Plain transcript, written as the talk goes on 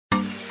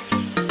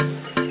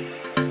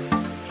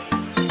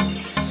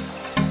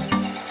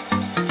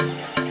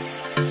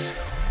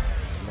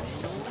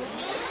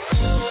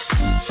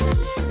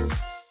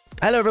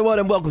Hello everyone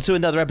and welcome to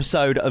another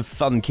episode of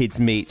Fun Kids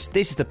Meets.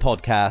 This is the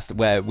podcast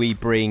where we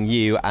bring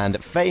you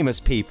and famous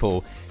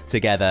people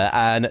together,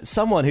 and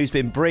someone who's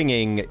been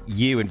bringing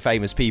you and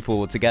famous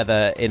people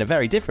together in a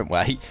very different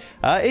way.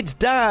 It's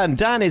Dan.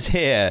 Dan is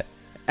here.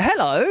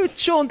 Hello,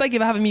 Sean, thank you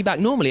for having me back.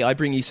 Normally I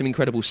bring you some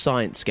incredible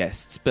science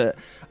guests, but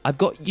I've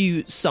got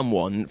you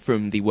someone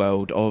from the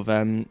world of,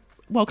 kind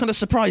of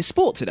surprise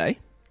sport today.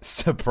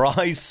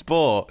 Surprise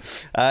sport.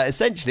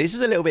 Essentially, this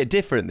was a little bit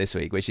different this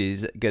week, which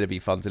is going to be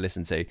fun to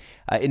listen to,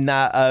 in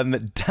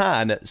that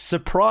Dan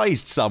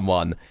surprised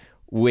someone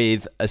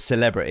with a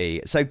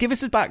celebrity. So give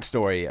us the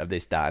backstory of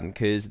this, Dan,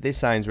 because this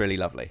sounds really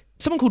lovely.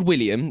 Someone called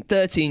William,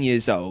 13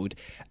 years old.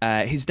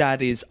 His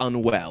dad is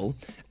unwell,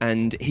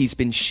 and he's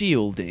been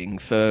shielding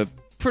for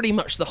pretty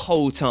much the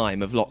whole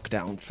time of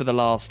lockdown for the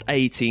last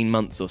 18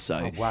 months or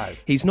so. Oh, wow.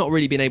 He's not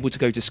really been able to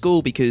go to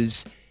school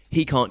because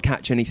he can't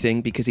catch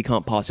anything because he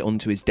can't pass it on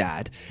to his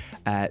dad.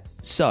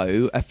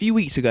 So a few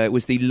weeks ago, it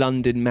was the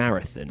London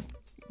Marathon,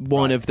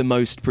 one of the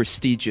most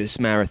prestigious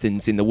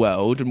marathons in the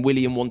world. And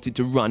William wanted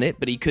to run it,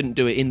 but he couldn't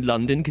do it in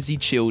London because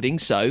he's shielding.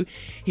 So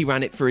he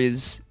ran it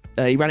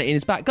in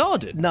his back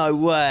garden. No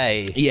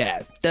way.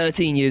 Yeah,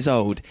 13 years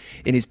old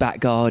in his back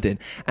garden.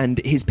 And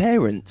his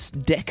parents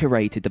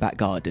decorated the back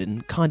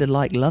garden kind of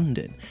like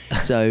London.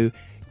 So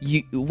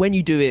when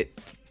you do it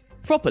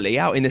properly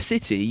out in the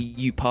city,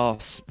 you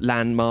pass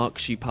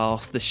landmarks, you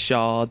pass the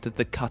Shard,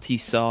 the Cutty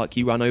Sark,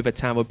 you run over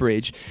Tower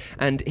Bridge,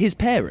 and his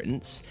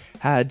parents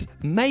had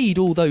made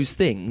all those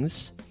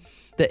things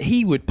that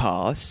he would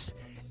pass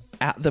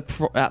at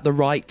the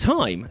right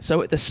time.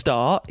 So at the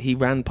start, he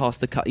ran past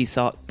the Cutty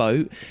Sark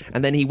boat,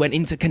 and then he went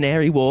into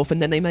Canary Wharf,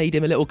 and then they made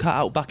him a little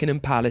cutout Buckingham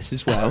Palace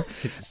as well.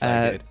 This is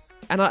so good.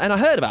 And I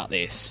heard about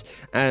this,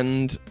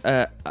 and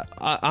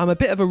I'm a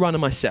bit of a runner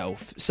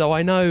myself, so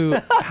I know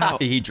how...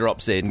 He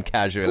drops in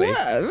casually.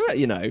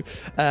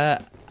 Yeah,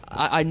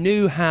 I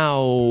knew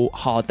how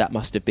hard that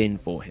must have been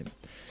for him.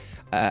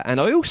 And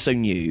I also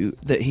knew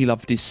that he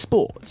loved his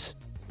sport.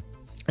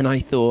 And I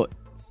thought,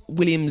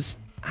 William's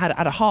had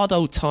a hard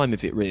old time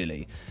of it,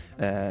 really,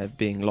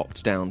 being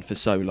locked down for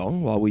so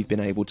long while we've been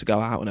able to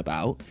go out and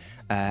about,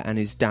 and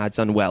his dad's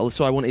unwell.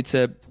 So I wanted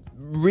to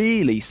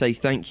really say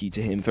thank you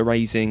to him for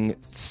raising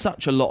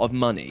such a lot of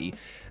money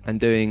and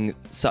doing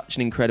such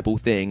an incredible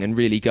thing and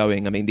really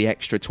going, the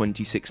extra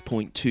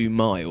 26.2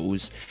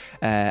 miles.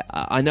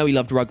 I know he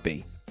loved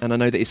rugby, and I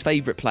know that his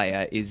favourite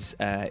player is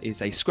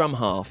a scrum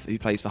half who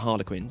plays for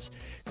Harlequins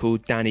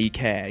called Danny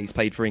Care. He's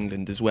played for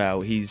England as well.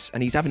 He's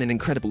having an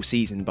incredible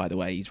season, by the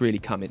way. He's really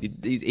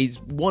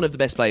he's one of the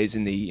best players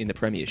in the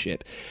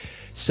Premiership.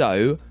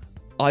 So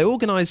I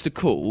organised a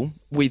call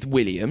with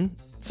William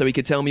so he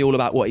could tell me all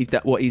about what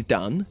he's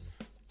done.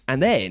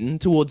 And then,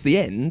 towards the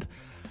end,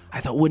 I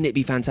thought, wouldn't it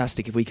be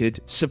fantastic if we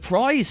could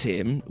surprise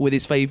him with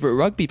his favourite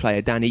rugby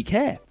player, Danny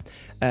Care?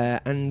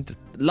 And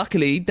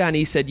luckily,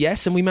 Danny said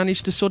yes, and we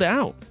managed to sort it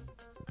out.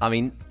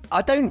 I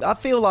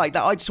feel like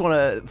that. I just want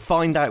to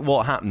find out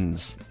what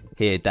happens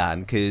here, Dan,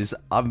 because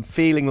I'm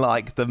feeling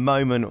like the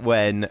moment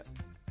when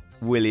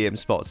William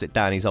spots that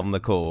Danny's on the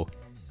call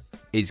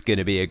is going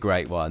to be a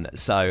great one.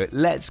 So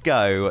let's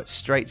go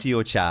straight to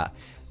your chat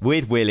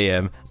with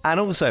William, and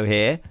also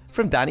hear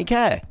from Danny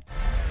Care.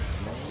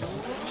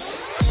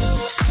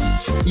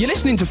 You're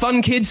listening to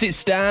Fun Kids.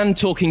 It's Dan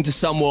talking to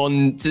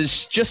someone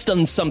that's just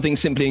done something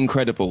simply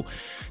incredible.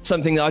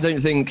 Something that I don't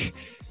think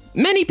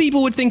many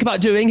people would think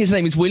about doing. His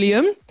name is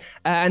William.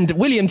 And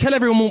William, tell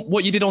everyone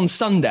what you did on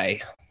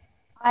Sunday.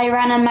 I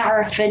ran a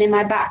marathon in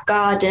my back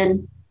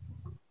garden.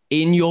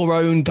 In your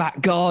own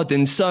back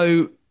garden.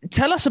 So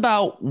tell us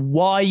about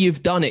why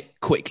you've done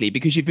it quickly,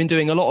 because you've been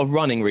doing a lot of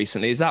running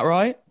recently. Is that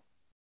right?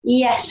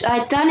 Yes,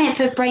 I'd done it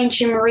for brain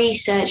tumour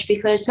research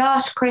because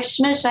last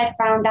Christmas I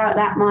found out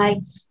that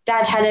my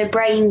dad had a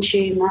brain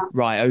tumour.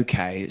 Right,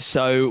 okay.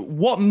 So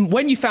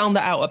when you found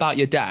that out about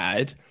your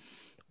dad,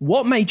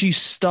 what made you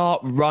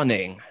start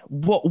running?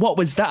 What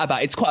was that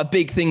about? It's quite a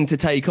big thing to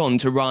take on,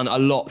 to run a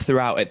lot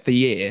throughout the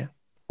year.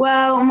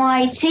 Well,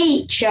 my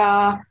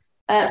teacher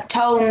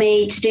told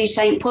me to do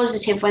something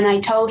positive when I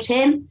told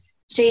him.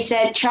 So he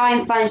said, try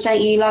and find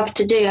something you love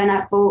to do. And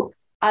I thought,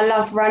 I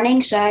love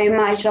running, so I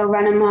might as well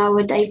run a mile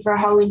a day for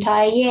a whole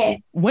entire year.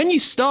 When you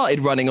started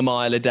running a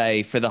mile a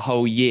day for the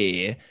whole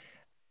year,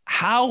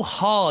 how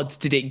hard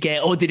did it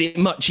get, or did it get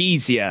much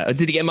easier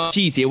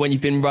when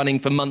you've been running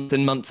for months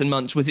and months and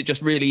months? Was it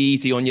just really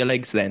easy on your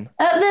legs then?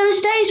 There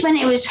was days when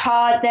it was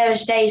hard. There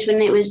was days when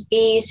it was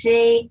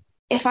easy.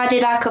 If I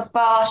did like a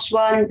fast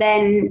one,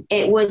 then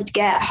it would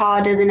get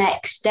harder the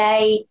next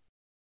day.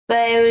 But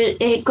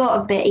it got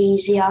a bit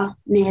easier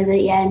near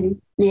the end,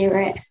 near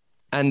it.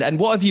 And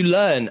what have you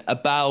learned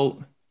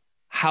about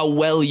how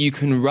well you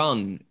can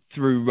run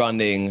through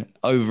running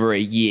over a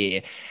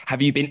year?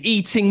 Have you been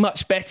eating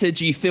much better?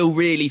 Do you feel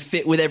really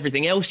fit with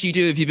everything else you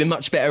do? Have you been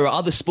much better at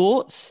other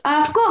sports?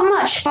 I've got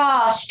much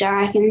faster,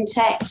 I can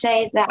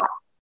say that.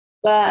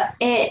 But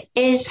it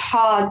is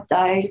hard,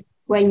 though,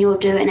 when you're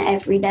doing it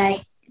every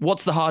day.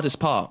 What's the hardest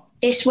part?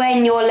 It's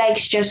when your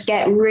legs just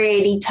get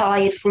really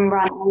tired from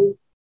running.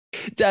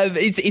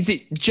 Is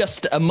it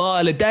just a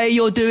mile a day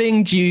you're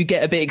doing? Do you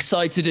get a bit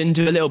excited and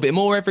do a little bit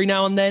more every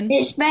now and then?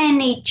 It's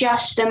mainly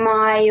just a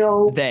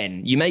mile.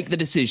 Then you make the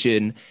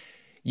decision,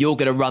 you're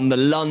going to run the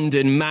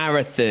London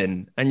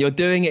Marathon and you're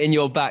doing it in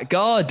your back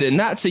garden.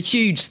 That's a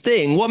huge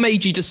thing. What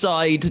made you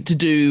decide to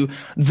do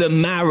the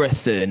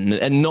marathon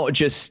and not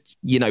just,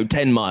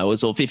 10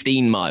 miles or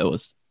 15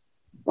 miles?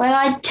 Well,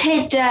 I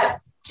did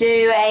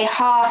do a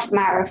half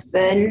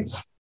marathon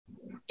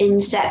in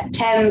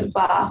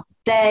September.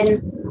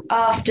 Then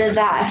after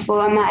that, I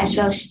thought I might as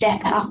well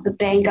step up a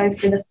bit and go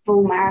for the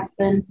full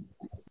marathon.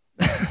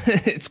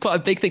 It's quite a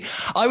big thing.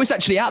 I was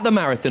actually at the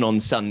marathon on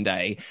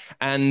Sunday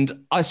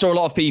and I saw a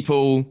lot of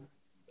people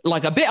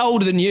like a bit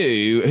older than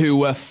you who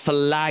were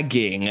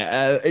flagging.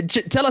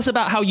 Tell us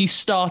about how you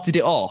started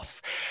it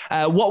off.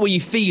 What were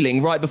you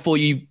feeling right before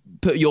you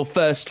put your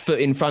first foot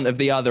in front of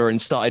the other and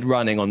started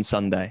running on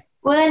Sunday?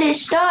 Well, it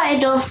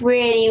started off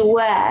really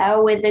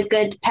well with a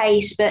good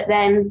pace, but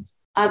then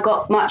I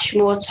got much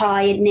more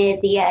tired near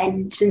the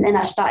end and then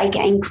I started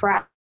getting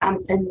cramp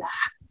and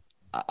that.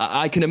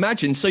 I can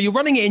imagine. So you're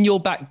running it in your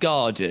back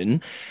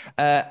garden.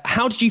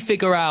 How did you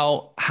figure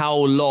out how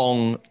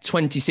long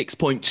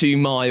 26.2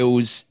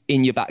 miles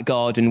in your back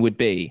garden would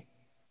be?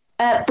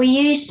 We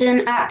used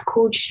an app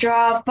called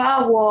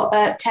Strava,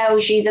 what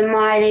tells you the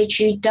mileage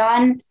you've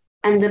done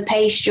and the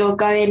pace you're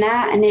going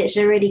at, and it's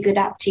a really good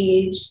app to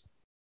use.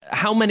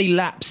 How many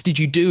laps did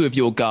you do of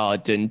your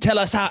garden? Tell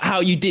us how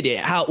you did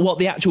it, what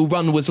the actual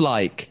run was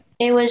like.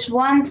 It was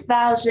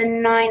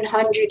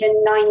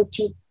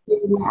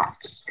 1,992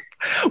 laps.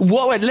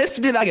 What? Let's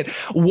do that again.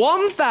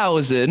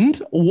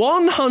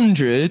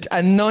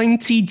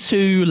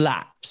 1,192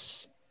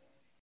 laps.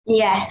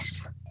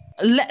 Yes.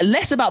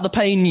 Less about the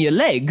pain in your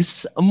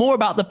legs, more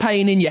about the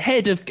pain in your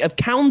head of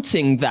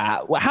counting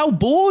that. How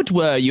bored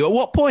were you? At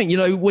what point,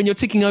 when you're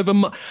ticking over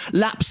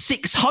lap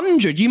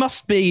 600, you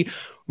must be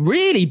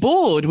really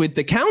bored with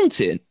the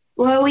counting.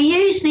 Well, we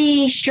used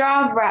the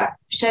Strava app,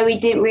 so we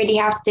didn't really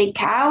have to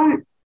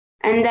count.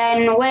 And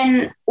then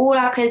when all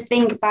I could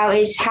think about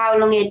is how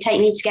long it'd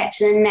take me to get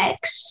to the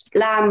next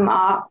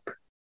landmark,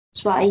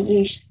 that's what I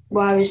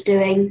was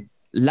doing.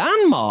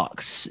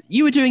 Landmarks?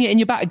 You were doing it in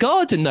your back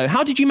garden, though.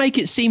 How did you make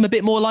it seem a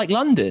bit more like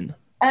London?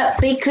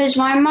 Because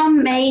my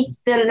mum made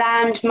the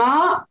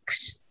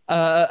landmarks.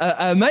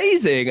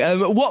 Amazing.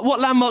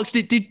 What landmarks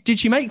did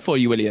she make for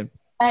you, William?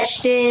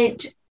 She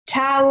did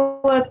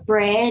Tower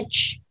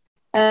Bridge,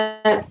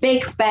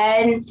 Big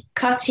Ben,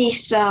 Cutty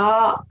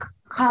Sark,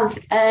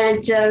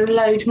 and a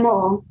load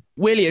more.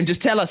 William,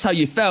 just tell us how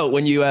you felt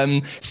when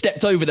you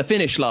stepped over the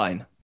finish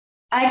line.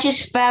 I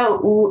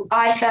felt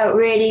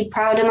really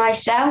proud of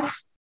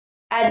myself.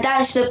 And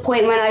that's the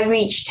point when I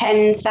reached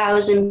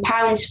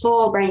 £10,000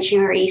 for Brain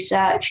Tumor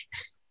Research.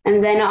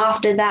 And then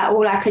after that,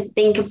 all I could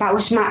think about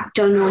was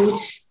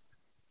McDonald's.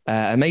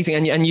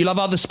 Amazing. And you love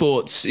other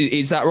sports.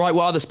 Is that right?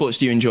 What other sports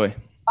do you enjoy?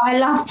 I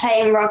love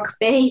playing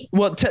rugby.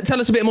 Well, tell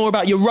us a bit more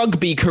about your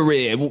rugby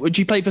career. Would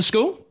you play for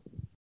school?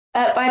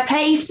 I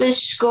play for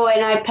school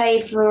and I play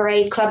for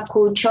a club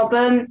called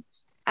Chobham.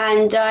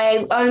 And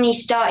I only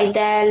started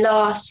there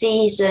last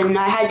season.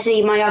 I had to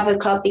leave my other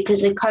club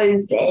because of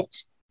COVID.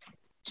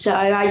 So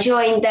I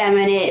joined them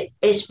and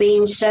it's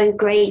been so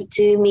great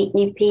to meet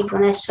new people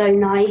and they're so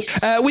nice.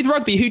 With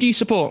rugby, who do you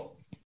support?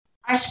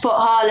 I support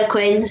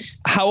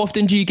Harlequins. How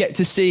often do you get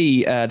to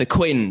see the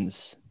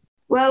Quins?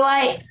 Well,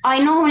 I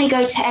normally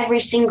go to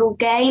every single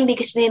game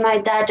because me and my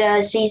dad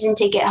are season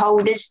ticket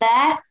holders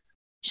there.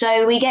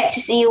 So we get to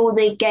see all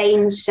the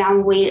games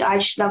and I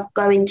just love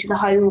going to the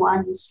home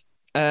ones.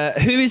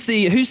 Who's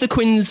the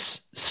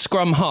Quins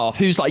scrum half?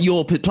 Who's like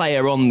your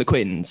player on the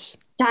Quins?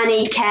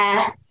 Danny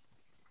Kerr.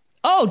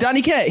 Oh,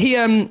 Danny Kerr.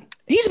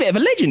 He's a bit of a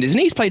legend, isn't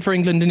he? He's played for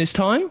England in his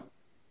time.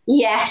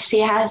 Yes, he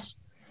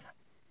has.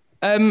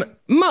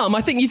 Mum,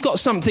 I think you've got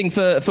something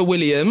for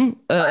William.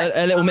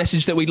 A little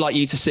message that we'd like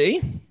you to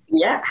see.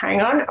 Yeah,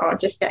 hang on. I'll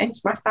just get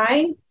into my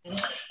phone.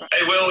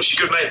 Hey, Will, it's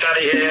your good mate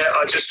Danny here.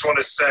 I just want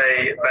to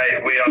say,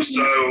 mate, we are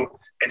so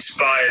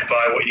inspired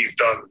by what you've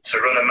done to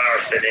run a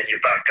marathon in your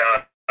back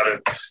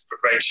garden for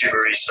Brain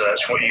Tumor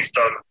Research. What you've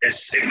done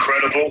is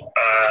incredible.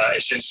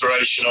 It's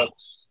inspirational.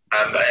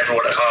 And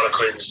everyone at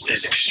Harlequins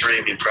is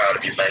extremely proud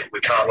of you, mate.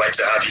 We can't wait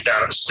to have you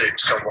down at the Stoop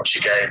to come watch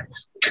your game.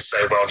 We can say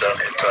well done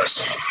in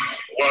person.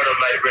 Well done,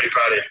 mate. Really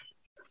proud of you.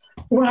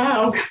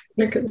 Wow.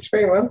 Look at the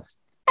 3 months.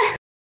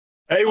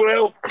 Hey,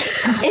 Will.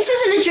 This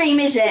isn't a dream,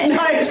 is it?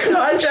 No, it's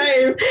not a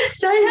dream.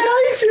 Say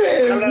hello to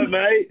him. Hello,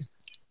 mate.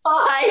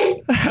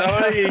 Hi.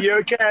 How are you? You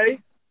okay?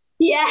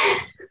 Yeah.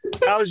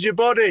 How's your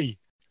body?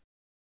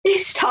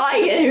 It's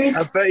tired.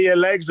 I bet your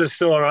legs are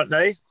sore, aren't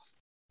they?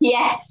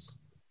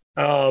 Yes.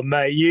 Oh,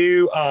 mate,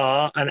 you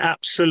are an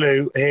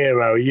absolute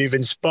hero. You've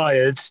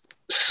inspired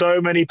so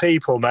many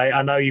people, mate.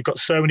 I know you've got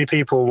so many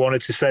people who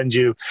wanted to send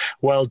you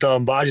well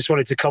done, but I just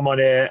wanted to come on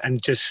here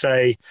and just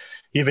say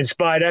you've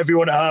inspired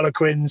everyone at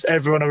Harlequins,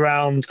 everyone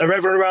around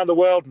the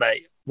world,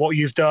 mate, what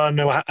you've done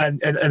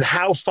and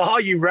how far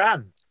you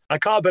ran. I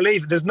can't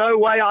believe it. There's no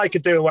way I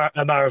could do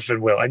a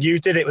marathon, Will, and you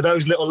did it with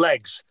those little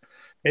legs.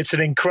 It's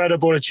an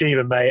incredible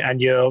achievement, mate, and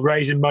you're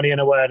raising money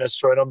and awareness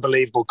for an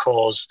unbelievable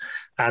cause.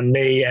 And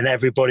me and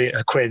everybody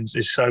at Quins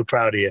is so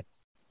proud of you.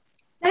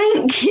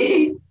 Thank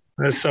you.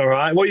 That's all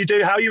right. What you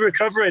do? How are you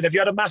recovering? Have you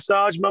had a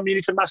massage, Mum? You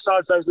need to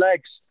massage those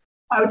legs.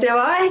 Oh, do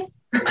I?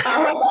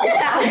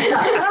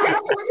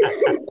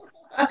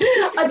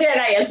 I do it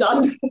later,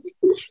 son.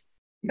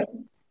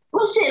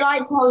 What's it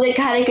like to hold the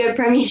Gallagher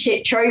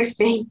Premiership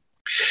trophy?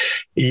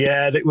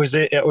 Yeah, it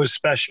was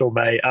special,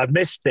 mate. I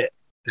missed it.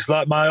 It's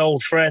like my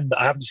old friend that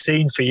I haven't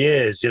seen for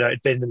years. You know,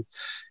 it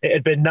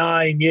had been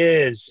 9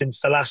 years since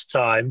the last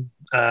time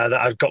that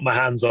I'd got my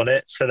hands on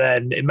it. So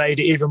then it made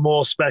it even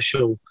more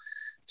special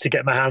to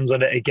get my hands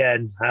on it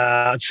again.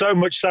 So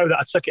much so that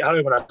I took it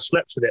home and I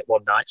slept with it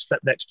one night,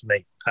 slept next to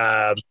me.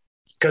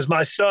 Because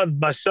my son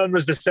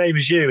was the same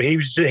as you. He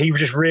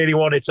just really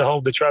wanted to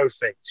hold the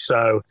trophy.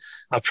 So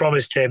I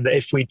promised him that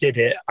if we did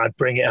it, I'd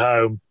bring it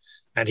home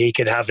and he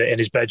could have it in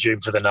his bedroom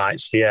for the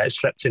night. So yeah, it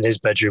slept in his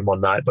bedroom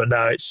one night. But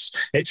no, it's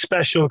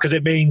special because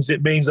it means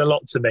a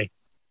lot to me.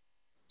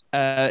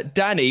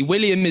 Danny,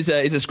 William is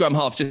a scrum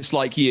half just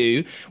like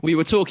you. We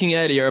were talking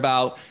earlier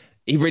about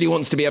he really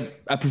wants to be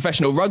a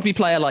professional rugby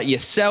player like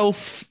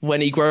yourself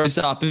when he grows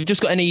up. Have you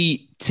just got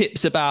any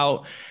tips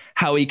about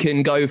how he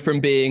can go from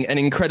being an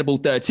incredible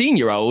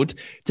 13-year-old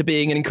to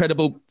being an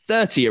incredible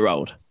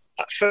 30-year-old?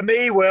 For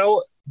me,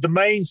 Will, the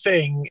main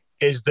thing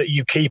is that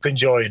you keep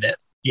enjoying it.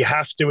 You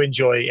have to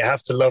enjoy it. You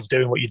have to love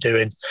doing what you're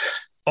doing.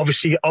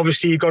 Obviously,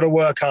 you've got to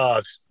work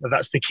hard.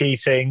 That's the key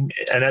thing.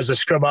 And as a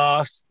scrum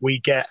half, we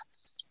get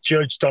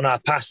judged on our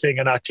passing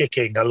and our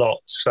kicking a lot.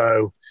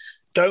 So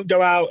don't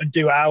go out and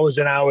do hours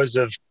and hours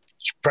of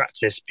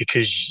practice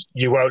because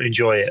you won't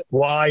enjoy it.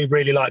 What I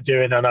really like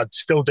doing, and I'd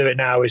still do it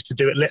now, is to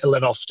do it little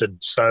and often.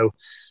 So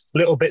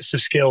little bits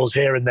of skills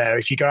here and there.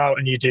 If you go out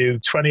and you do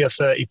 20 or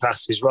 30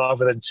 passes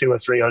rather than 200 or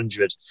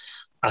 300,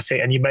 I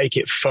think, and you make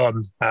it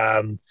fun.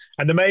 And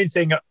the main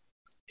thing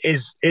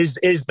is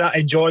that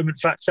enjoyment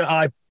factor.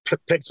 I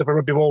picked up a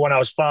rugby ball when I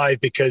was 5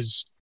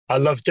 because I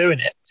love doing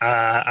it.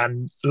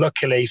 And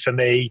luckily for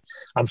me,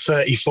 I'm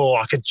 34.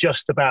 I can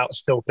just about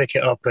still pick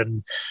it up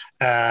and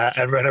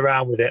run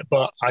around with it,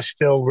 but I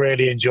still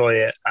really enjoy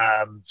it.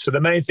 So the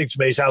main thing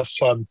for me is have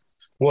fun,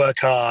 work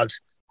hard,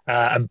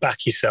 and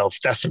back yourself.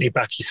 Definitely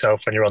back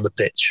yourself when you're on the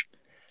pitch.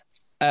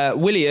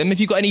 William, have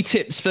you got any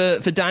tips for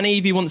Danny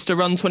if he wants to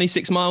run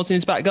 26 miles in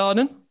his back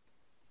garden?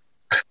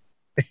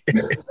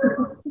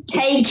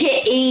 Take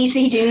it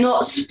easy. Do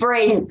not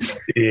sprint.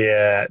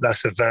 Yeah,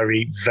 that's a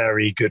very,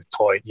 very good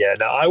point. Yeah,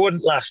 no, I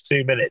wouldn't last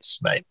 2 minutes,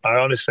 mate.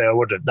 I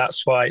wouldn't.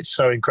 That's why it's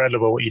so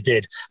incredible what you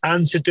did.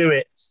 And to do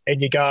it in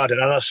your garden.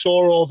 And I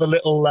saw all the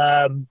little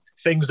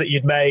things that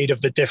you'd made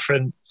of the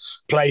different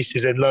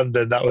places in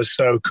London. That was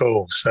so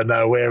cool. So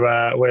no,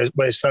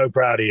 we're so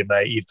proud of you,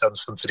 mate. You've done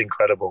something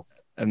incredible.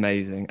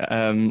 Amazing.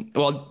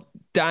 Well,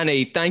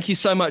 Danny, thank you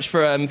so much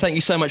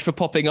for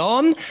popping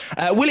on.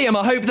 William,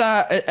 I hope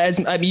that as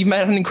you've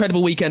had an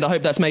incredible weekend, I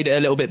hope that's made it a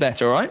little bit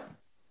better. All right?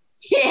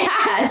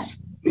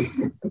 Yes.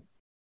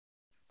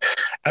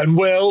 And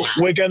Will,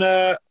 we're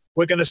gonna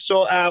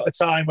sort out a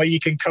time where you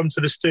can come to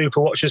the stoop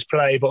and watch us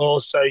play, but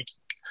also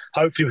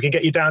hopefully we can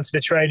get you down to the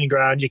training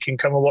ground. You can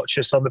come and watch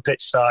us on the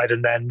pitch side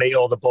and then meet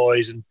all the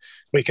boys and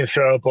we can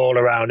throw a ball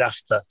around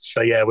after.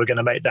 So yeah, we're going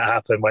to make that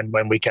happen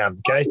when we can.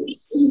 Okay.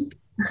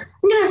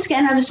 I'm going to have to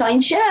get another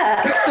signed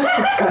shirt.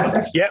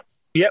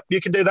 Yep, you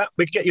can do that.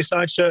 We can get you a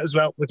signed shirt as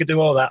well. We can do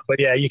all that. But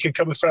yeah, you can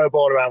come and throw a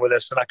ball around with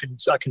us and I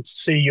can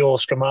see your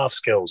scrum half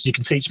skills. You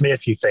can teach me a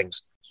few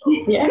things.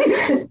 Yeah.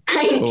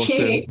 Thank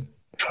you.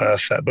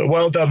 Perfect. But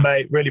well done,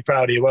 mate. Really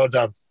proud of you. Well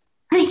done.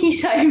 Thank you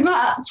so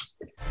much.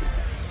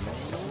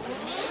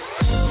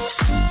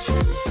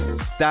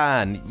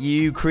 Dan,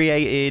 you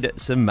created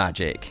some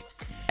magic.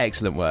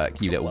 Excellent work,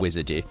 you little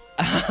wizard, you.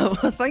 Well,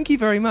 thank you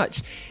very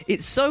much.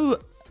 It's so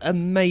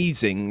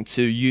amazing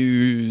to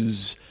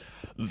use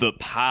the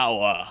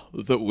power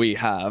that we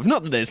have.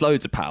 Not that there's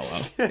loads of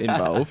power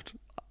involved.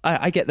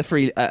 I get the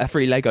free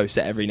Lego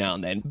set every now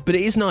and then, but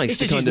it is nice. It's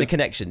just using the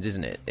connections,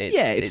 isn't it?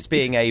 It's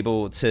being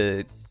able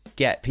to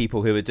get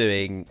people who are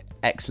doing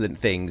excellent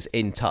things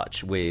in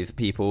touch with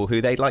people who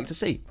they'd like to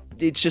see.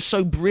 It's just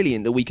so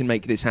brilliant that we can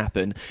make this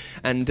happen.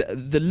 And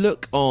the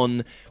look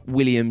on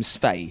William's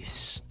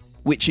face,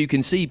 which you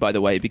can see, by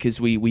the way,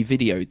 because we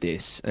videoed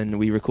this and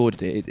we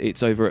recorded it.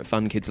 It's over at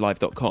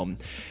funkidslive.com.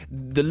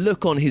 The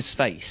look on his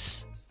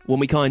face when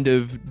we kind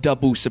of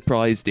double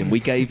surprised him. We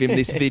gave him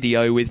this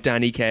video with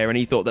Danny Care and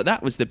he thought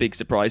that was the big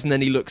surprise. And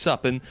then he looks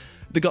up and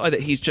the guy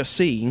that he's just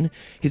seen,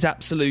 his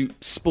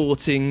absolute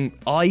sporting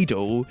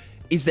idol,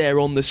 is there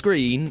on the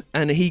screen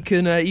and you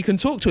can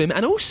talk to him.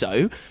 And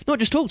also, not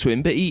just talk to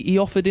him, but he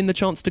offered in the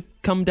chance to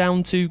come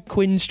down to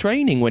Quins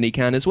training when he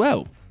can as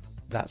well.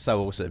 That's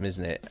so awesome,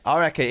 isn't it? I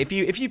reckon if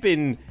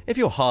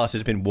your heart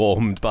has been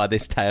warmed by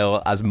this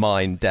tale, as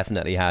mine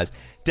definitely has,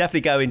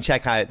 definitely go and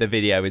check out the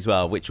video as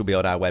well, which will be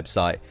on our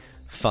website,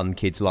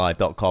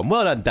 funkidslive.com.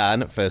 Well done,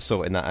 Dan, for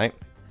sorting that out.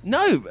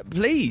 No,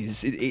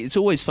 please. It's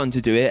always fun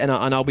to do it, and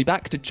I'll be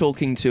back to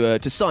talking to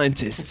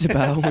scientists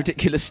about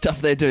ridiculous stuff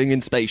they're doing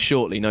in space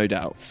shortly, no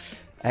doubt.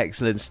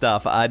 Excellent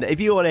stuff. And if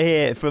you want to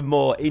hear from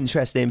more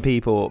interesting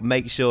people,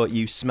 make sure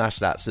you smash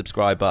that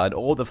subscribe button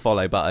or the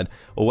follow button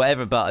or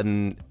whatever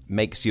button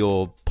makes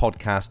your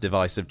podcast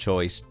device of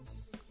choice.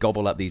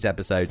 Gobble up these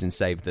episodes and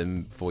save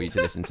them for you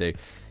to listen to.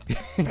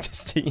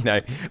 Just,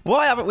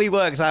 why haven't we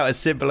worked out a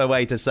simpler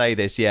way to say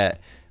this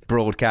yet?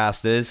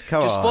 Broadcasters,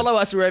 come on. Just follow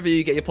us wherever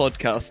you get your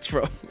podcasts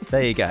from.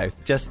 There you go.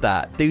 Just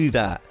that. Do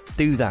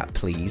that,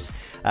 please.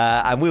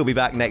 And we'll be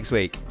back next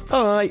week.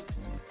 Bye.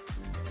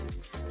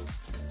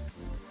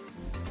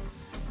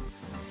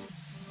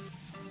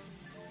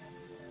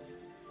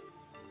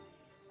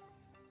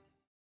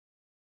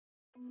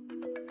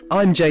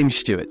 I'm James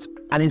Stewart,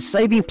 and in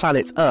Saving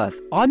Planet Earth,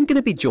 I'm going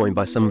to be joined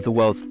by some of the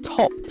world's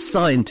top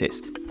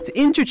scientists to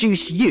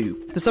introduce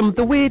you to some of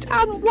the weird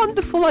and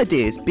wonderful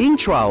ideas being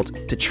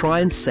trialled to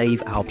try and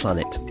save our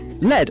planet.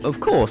 Led, of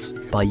course,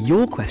 by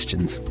your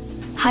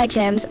questions. Hi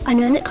James, I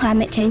know that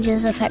climate change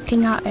is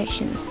affecting our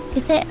oceans.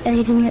 Is there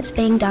anything that's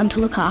being done to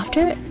look after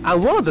it?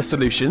 And one of the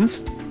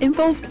solutions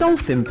involves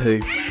dolphin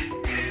poo.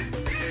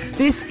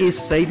 This is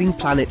Saving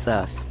Planet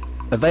Earth,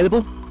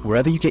 available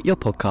wherever you get your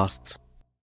podcasts.